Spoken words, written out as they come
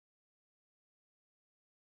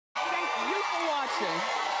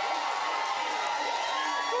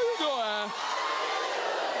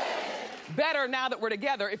better now that we're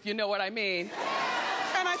together, if you know what I mean.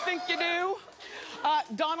 And I think you do.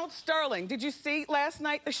 Donald Sterling, did you see last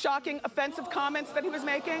night the shocking, offensive comments that he was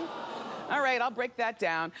making? All right, I'll break that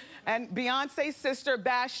down. And Beyonce's sister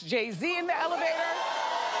bashed Jay-Z in the elevator.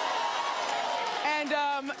 And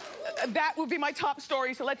that would be my top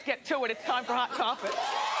story, so let's get to it. It's time for Hot Topics.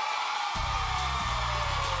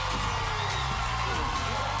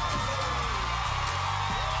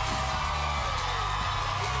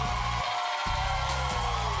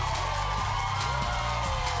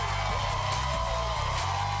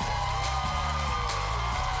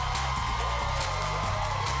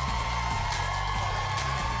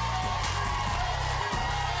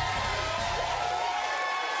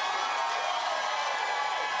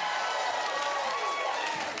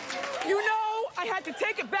 You know, I had to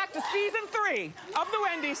take it back to season 3 of The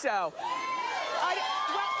Wendy Show. Well,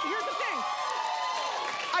 here's the thing.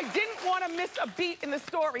 I didn't want to miss a beat in the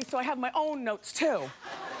story, so I have my own notes, too.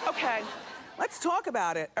 Okay, let's talk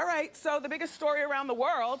about it. All right, so the biggest story around the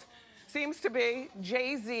world seems to be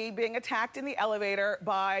Jay-Z being attacked in the elevator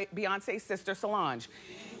by Beyonce's sister, Solange.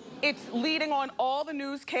 It's leading on all the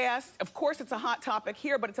newscasts. Of course, it's a hot topic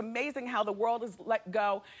here, but it's amazing how the world has let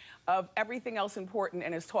go of everything else important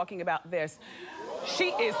and is talking about this. She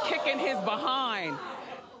is kicking his behind.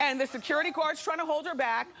 And the security guard's trying to hold her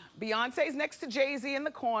back. Beyonce's next to Jay-Z in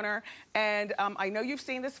the corner. And I know you've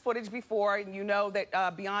seen this footage before, and you know that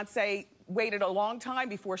Beyonce waited a long time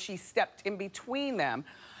before she stepped in between them.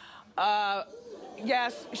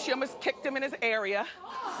 Yes, she almost kicked him in his area.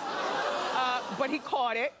 But he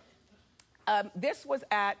caught it. This was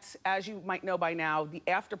at, as you might know by now, the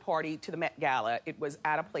after party to the Met Gala. It was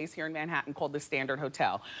at a place here in Manhattan called the Standard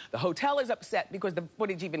Hotel. The hotel is upset because the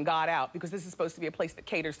footage even got out, because this is supposed to be a place that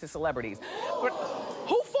caters to celebrities. But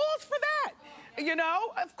who falls for that? You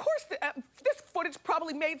know, of course, this footage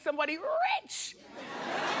probably made somebody rich.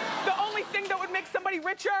 The only thing that would make somebody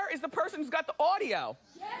richer is the person who's got the audio.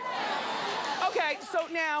 Okay, so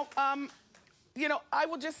now, you know, I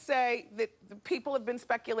will just say that the people have been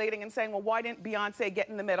speculating and saying, well, why didn't Beyonce get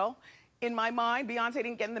in the middle? In my mind, Beyonce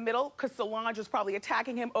didn't get in the middle because Solange was probably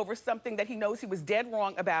attacking him over something that he knows he was dead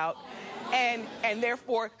wrong about, and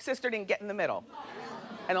therefore, sister didn't get in the middle.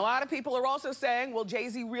 And a lot of people are also saying, well,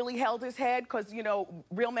 Jay-Z really held his head because, you know,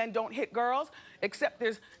 real men don't hit girls, except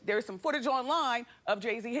there's some footage online of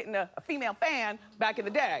Jay-Z hitting a female fan back in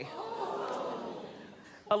the day.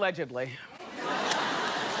 Allegedly.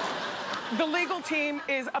 The legal team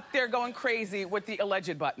is up there going crazy with the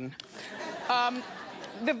alleged button.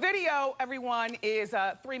 The video, everyone, is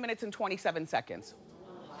 3 minutes and 27 seconds.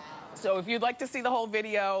 So if you'd like to see the whole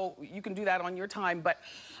video, you can do that on your time. But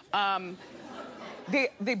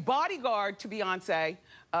the bodyguard to Beyonce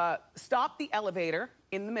stopped the elevator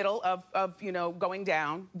in the middle of, you know, going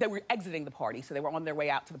down. They were exiting the party, so they were on their way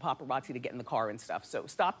out to the paparazzi to get in the car and stuff. So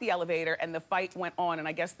stopped the elevator, and the fight went on, and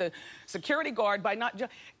I guess the security guard, by not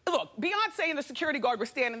just... Look, Beyonce and the security guard were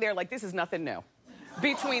standing there like this is nothing new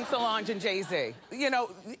between Solange and Jay-Z. You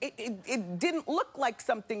know, it didn't look like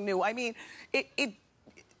something new. I mean,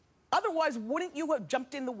 otherwise, wouldn't you have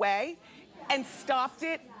jumped in the way and stopped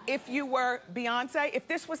it if you were Beyonce? If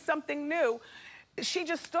this was something new, she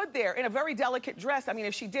just stood there in a very delicate dress. I mean,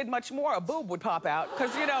 if she did much more, a boob would pop out.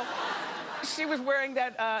 Because, you know, she was wearing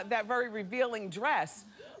that very revealing dress.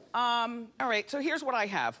 All right, so here's what I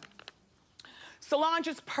have.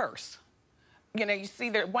 Solange's purse. You know, you see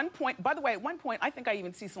there at one point, by the way, at one point, I think I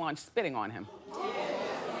even see Solange spitting on him.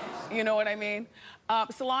 You know what I mean?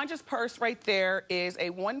 Solange's purse right there is a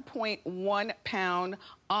 1.1 pound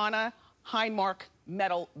Anna Heinmark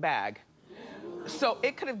metal bag. So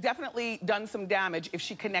it could have definitely done some damage if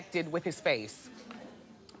she connected with his face.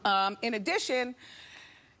 In addition,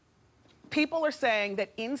 people are saying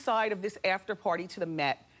that inside of this after party to the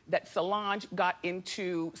Met, that Solange got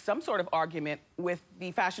into some sort of argument with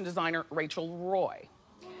the fashion designer Rachel Roy.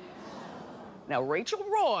 Now, Rachel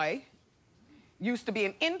Roy used to be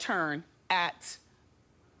an intern at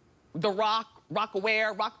the Rock or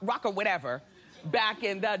whatever, back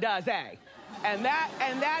in the day. And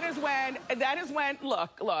that is when,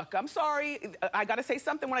 look, I'm sorry, I gotta say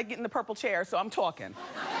something when I get in the purple chair, so I'm talking.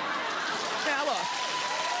 Now look.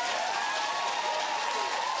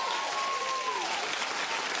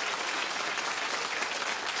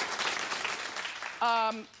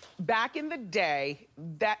 Back in the day,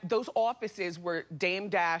 those offices were Dame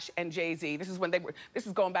Dash and Jay-Z. This is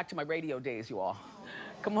going back to my radio days, you all.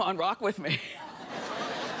 Come on, rock with me.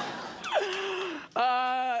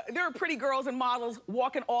 There were pretty girls and models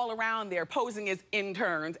walking all around there, posing as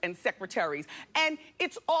interns and secretaries. And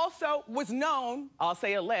it's also was known, I'll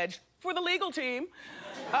say alleged, for the legal team,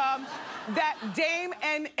 that Dame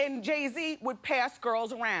and Jay-Z would pass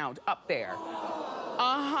girls around up there.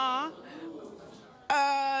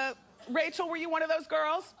 Rachel, were you one of those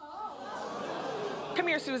girls? Come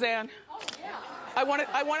here, Suzanne. I want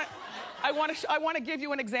to give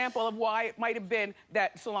you an example of why it might have been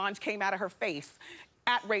that Solange came out of her face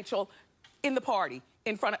at Rachel in the party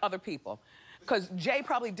in front of other people. Because Jay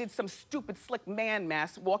probably did some stupid slick man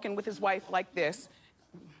mess walking with his wife like this.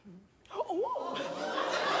 Oh,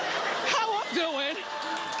 how I'm doing?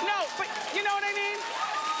 No, but you know what I mean?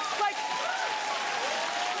 Like,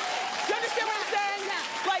 do you understand what I'm saying?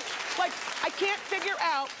 Like, I can't figure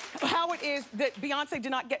out how it is that Beyonce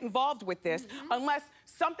did not get involved with this unless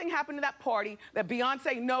something happened to that party that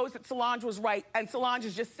Beyonce knows that Solange was right and Solange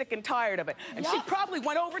is just sick and tired of it. And she probably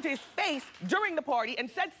went over to his face during the party and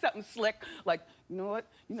said something slick like, you know what?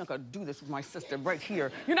 You're not gonna do this with my sister right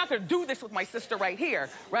here. You're not gonna do this with my sister right here,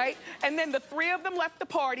 right? And then the three of them left the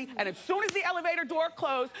party, and as soon as the elevator door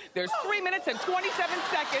closed, there's 3 minutes and 27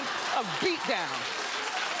 seconds of beatdown.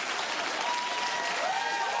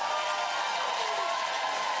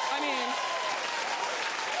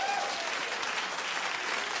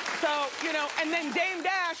 So, you know, and then Dame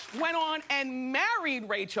Dash went on and married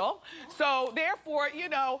Rachel. So, therefore, you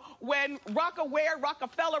know, when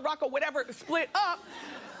Rockefeller, whatever, split up,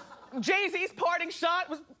 Jay-Z's parting shot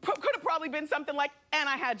could have probably been something like, and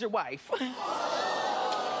I had your wife.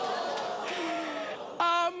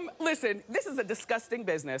 Listen, this is a disgusting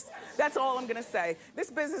business. That's all I'm gonna say.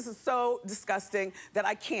 This business is so disgusting that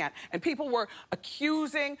I can't. And people were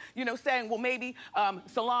accusing, you know, saying, well, maybe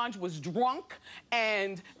Solange was drunk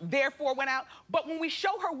and therefore went out. But when we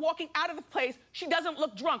show her walking out of the place, she doesn't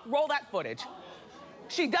look drunk. Roll that footage.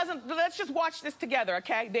 She doesn't, let's just watch this together,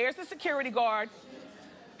 okay? There's the security guard.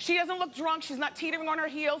 She doesn't look drunk. She's not teetering on her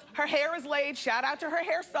heels. Her hair is laid. Shout out to her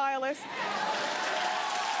hairstylist.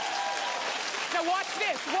 Now watch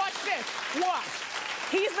this.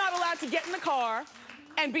 He's not allowed to get in the car,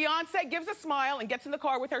 and Beyonce gives a smile and gets in the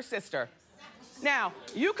car with her sister. Now,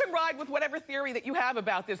 you can ride with whatever theory that you have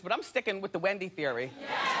about this, but I'm sticking with the Wendy theory.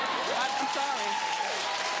 I'm sorry.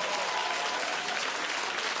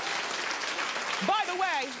 By the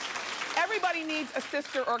way, everybody needs a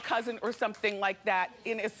sister or cousin or something like that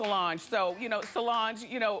in a Solange. So, you know, Solange,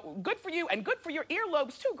 you know, good for you and good for your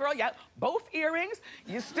earlobes too, girl. You have both earrings.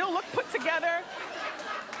 You still look put together.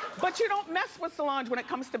 But you don't mess with Solange when it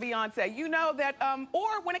comes to Beyonce. You know that,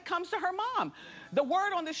 or when it comes to her mom. The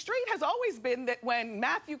word on the street has always been that when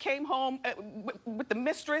Matthew came home with the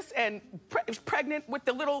mistress and pregnant with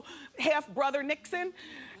the little half-brother Nixon,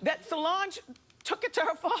 that Solange took it to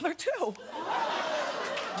her father too.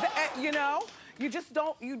 You know, you just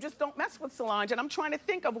don't mess with Solange. And I'm trying to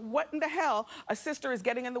think of what in the hell a sister is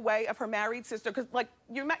getting in the way of her married sister, because like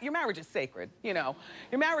your marriage is sacred, you know.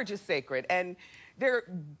 Your marriage is sacred, and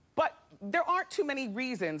but there aren't too many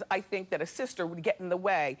reasons I think that a sister would get in the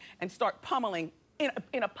way and start pummeling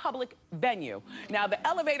in a public venue. Now, the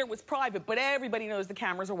elevator was private, but everybody knows the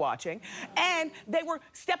cameras are watching. And they were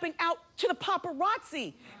stepping out to the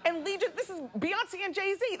paparazzi. And this is Beyonce and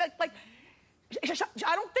Jay-Z. Like,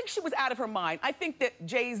 I don't think she was out of her mind. I think that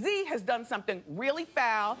Jay-Z has done something really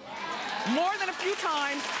foul, more than a few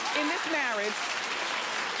times in this marriage.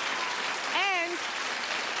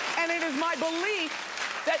 And it is my belief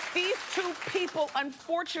that these two people,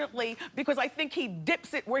 unfortunately, because I think he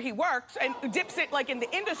dips it where he works and dips it like in the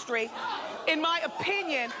industry, in my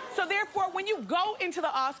opinion. So therefore, when you go into the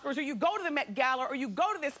Oscars or you go to the Met Gala or you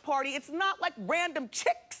go to this party, it's not like random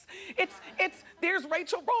chicks. It's there's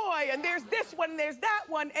Rachel Roy and there's this one, and there's that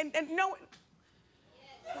one, and no.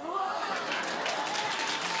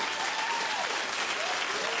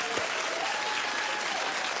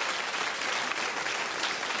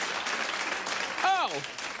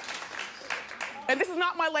 And this is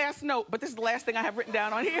not my last note, but this is the last thing I have written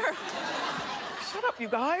down on here. Shut up, you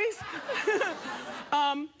guys.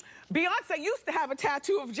 Beyonce used to have a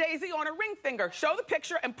tattoo of Jay-Z on her ring finger. Show the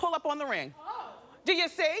picture and pull up on the ring. Do you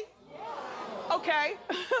see? Okay.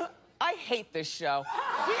 I hate this show.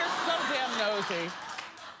 We are so damn nosy.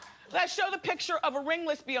 Let's show the picture of a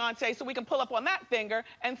ringless Beyonce so we can pull up on that finger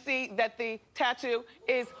and see that the tattoo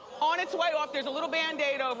is on its way off. There's a little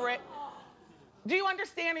Band-Aid over it. Do you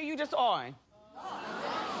understand, or are you just awing?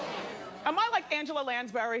 Am I like Angela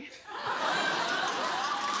Lansbury?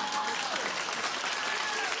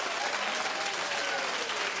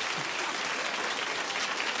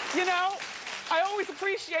 You know, I always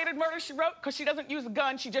appreciated Murder, She Wrote because she doesn't use a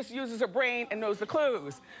gun, she just uses her brain and knows the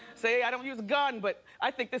clues. See, I don't use a gun, but I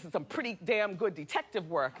think this is some pretty damn good detective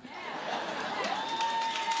work.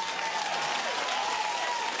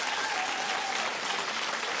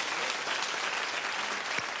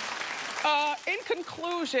 in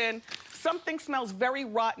conclusion, something smells very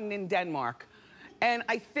rotten in Denmark. And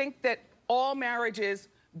I think that all marriages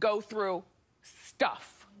go through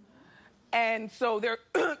stuff. And so they're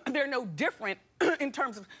no different in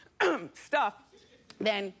terms of stuff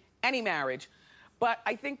than any marriage. But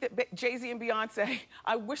I think that Jay-Z and Beyonce,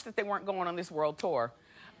 I wish that they weren't going on this world tour.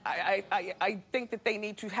 I think that they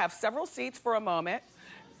need to have several seats for a moment.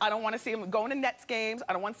 I don't want to see them going to Nets games.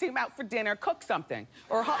 I don't want to see them out for dinner. Cook something.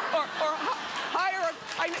 Or hire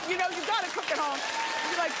you know, you got to cook at home.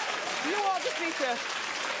 You're like, you all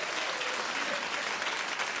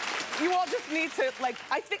just need to, like,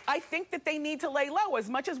 I think that they need to lay low. As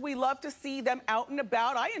much as we love to see them out and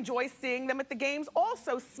about, I enjoy seeing them at the games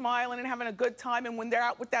also smiling and having a good time. And when they're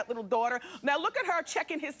out with that little daughter, now look at her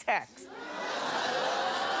checking his text.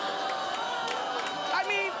 I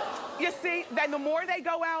mean, you see, then the more they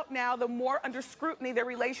go out now, the more under scrutiny their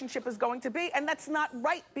relationship is going to be. And that's not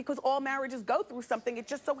right, because all marriages go through something. It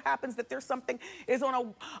just so happens that there's something is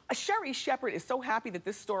on a Sherry Shepherd is so happy that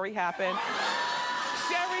this story happened.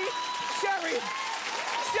 Sherry.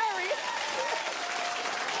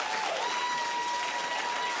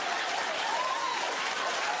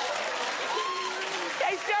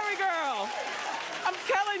 Hey, Sherry girl, I'm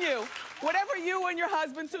telling you, whatever you and your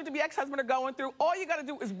husband, soon-to-be ex-husband, are going through, all you gotta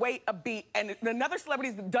do is wait a beat, and another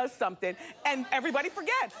celebrity does something, and everybody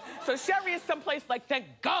forgets. So Sherry is someplace like, thank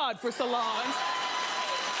God for Solange.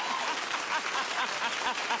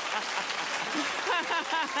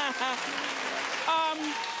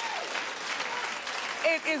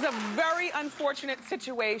 It is a very unfortunate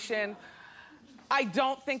situation. I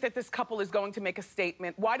don't think that this couple is going to make a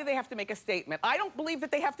statement. Why do they have to make a statement? I don't believe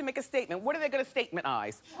that they have to make a statement. What are they going to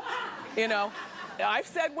statementize? You know, I've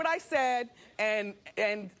said what I said, and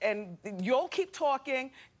you'll keep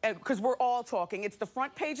talking, because we're all talking. It's the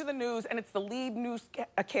front page of the news, and it's the lead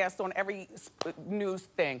newscast on every news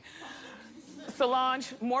thing.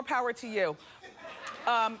 Solange, more power to you.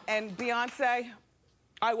 And Beyonce,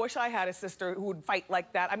 I wish I had a sister who would fight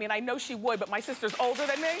like that. I mean, I know she would, but my sister's older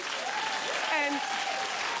than me. And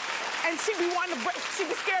she'd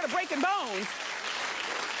be scared of breaking bones.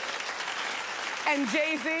 And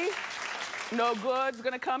Jay-Z, no good's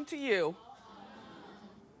gonna come to you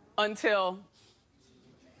until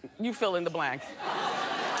you fill in the blanks.